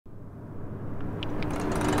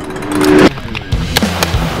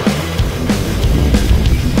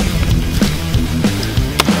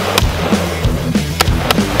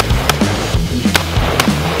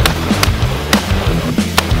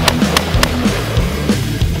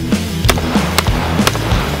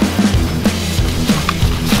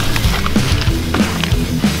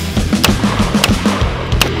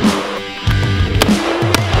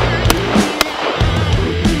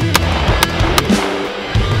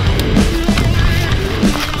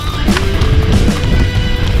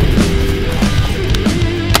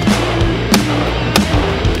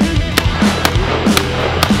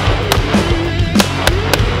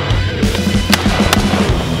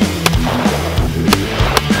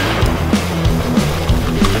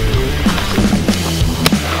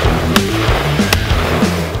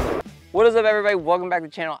up, everybody? Welcome back to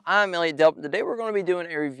the channel. I'm Elliott Delp. Today we're going to be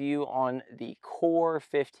doing a review on the Core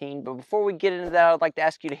 15. But before we get into that, I'd like to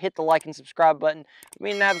ask you to hit the like and subscribe button. It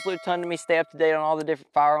means an absolute ton to me. Stay up to date on all the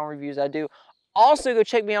different firearm reviews I do. Also, go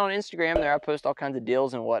check me out on Instagram. There I post all kinds of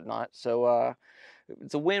deals and whatnot. So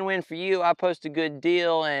it's a win-win for you. I post a good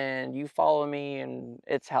deal and you follow me, and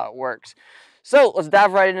it's how it works. So let's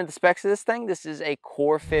dive right into the specs of this thing. This is a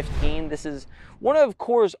Core 15. This is one of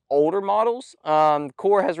Core's older models.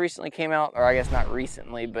 Core has recently came out, or I guess not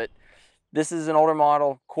recently, but this is an older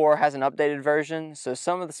model. Core has an updated version. So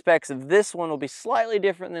some of the specs of this one will be slightly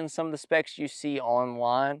different than some of the specs you see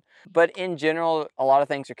online. But in general, a lot of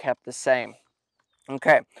things are kept the same.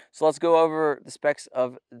 Okay, so let's go over the specs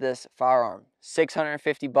of this firearm.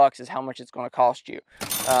 $650 is how much it's going to cost you.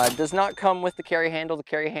 It does not come with the carry handle. The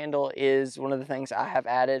carry handle is one of the things I have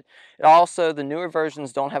added. It also, the newer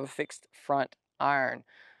versions don't have a fixed front iron.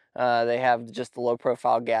 They have just the low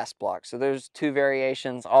profile gas block. So there's two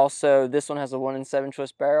variations. Also, this one has a 1 in 7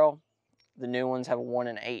 twist barrel. The new ones have a 1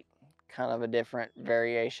 in 8, kind of a different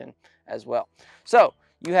variation as well. So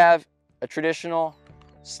you have a traditional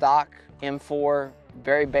stock M4,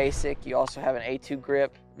 very basic. You also have an A2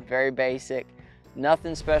 grip, very basic,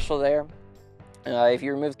 nothing special there. If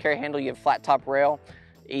you remove the carry handle, you have flat top rail,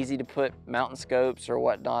 easy to put mountain scopes or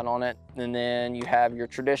whatnot on it. And then you have your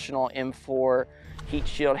traditional M4 heat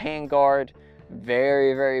shield handguard,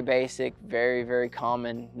 very, very basic, very, very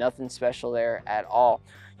common, nothing special there at all.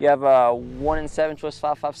 You have a 1 in 7 twist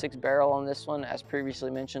 5.56 barrel on this one, as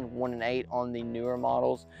previously mentioned, 1 in 8 on the newer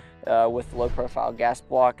models with low profile gas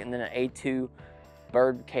block, and then an A2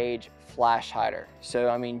 bird cage flash hider. So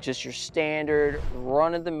I mean, just your standard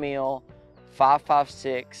run-of-the-mill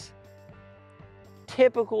 5.56,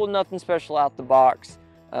 typical, nothing special out the box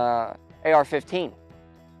AR-15.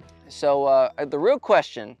 So the real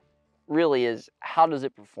question really is, how does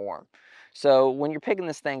it perform? So when you're picking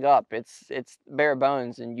this thing up, it's bare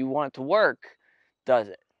bones and you want it to work. Does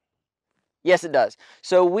it? Yes, it does.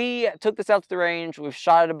 So we took this out to the range. We've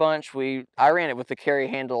shot it a bunch. I ran it with the carry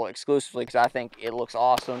handle exclusively because I think it looks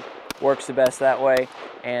awesome, works the best that way,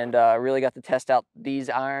 and really got to test out these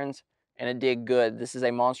irons, and it did good. This is a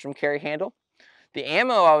Monstrum carry handle. The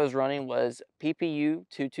ammo I was running was PPU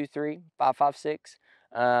 223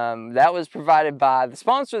 5.56. That was provided by the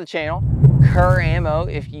sponsor of the channel, Kerr Ammo.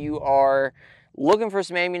 If you are looking for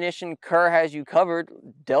some ammunition, Kerr has you covered.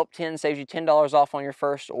 Delp 10 saves you $10 off on your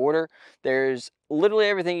first order. There's literally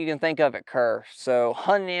everything you can think of at Kerr. So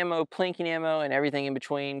hunting ammo, plinking ammo, and everything in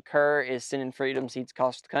between. Kerr is sending freedom seeds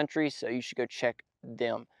across the country, so you should go check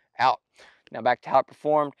them out. Now back to how it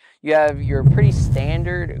performed. You have your pretty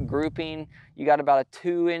standard grouping. You got about a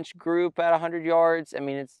 2-inch group at 100 yards. I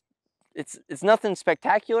mean, it's nothing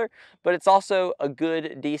spectacular, but it's also a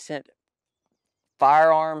good, decent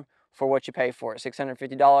firearm for what you pay for it.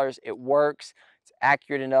 $650. It works, it's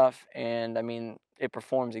accurate enough, and I mean, it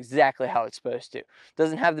performs exactly how it's supposed to.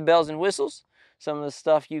 Doesn't have the bells and whistles. Some of the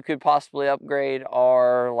stuff you could possibly upgrade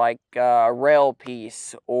are like a rail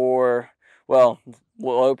piece, or, well,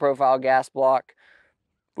 low profile gas block.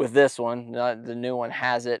 With this one, the new one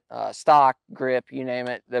has it, stock, grip, you name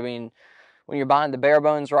it. I mean, when you're buying the bare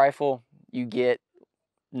bones rifle, you get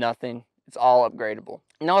nothing. It's all upgradable.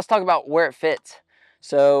 Now let's talk about where it fits.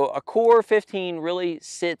 So a Core 15 really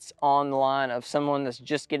sits on the line of someone that's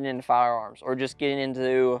just getting into firearms, or just getting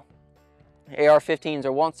into AR-15s,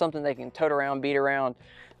 or wants something they can tote around, beat around,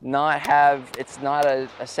 it's not a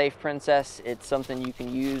safe princess. It's something you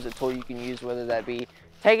can use, a tool you can use, whether that be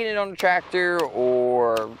taking it on the tractor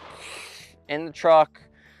or in the truck.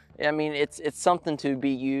 I mean, it's something to be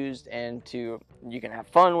used, and you can have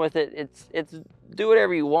fun with it. It's do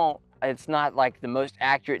whatever you want. It's not like the most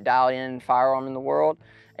accurate dialed-in firearm in the world,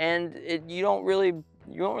 and you don't really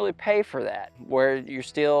pay for that, where you're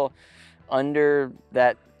still under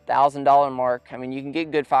that $1,000 mark. I mean, you can get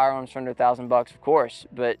good firearms for under $1,000, of course,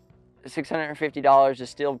 but $650 is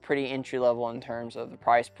still pretty entry level in terms of the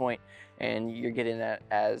price point, and you're getting that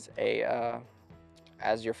as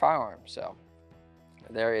your firearm. So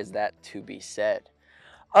there is that to be said.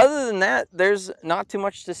 Other than that, there's not too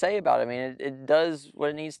much to say about it. I mean, it does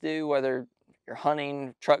what it needs to do, whether you're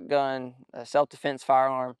hunting, truck gun, a self-defense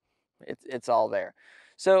firearm, it's all there.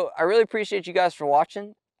 So I really appreciate you guys for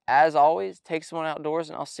watching. As always, take someone outdoors,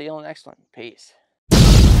 and I'll see you on the next one. Peace.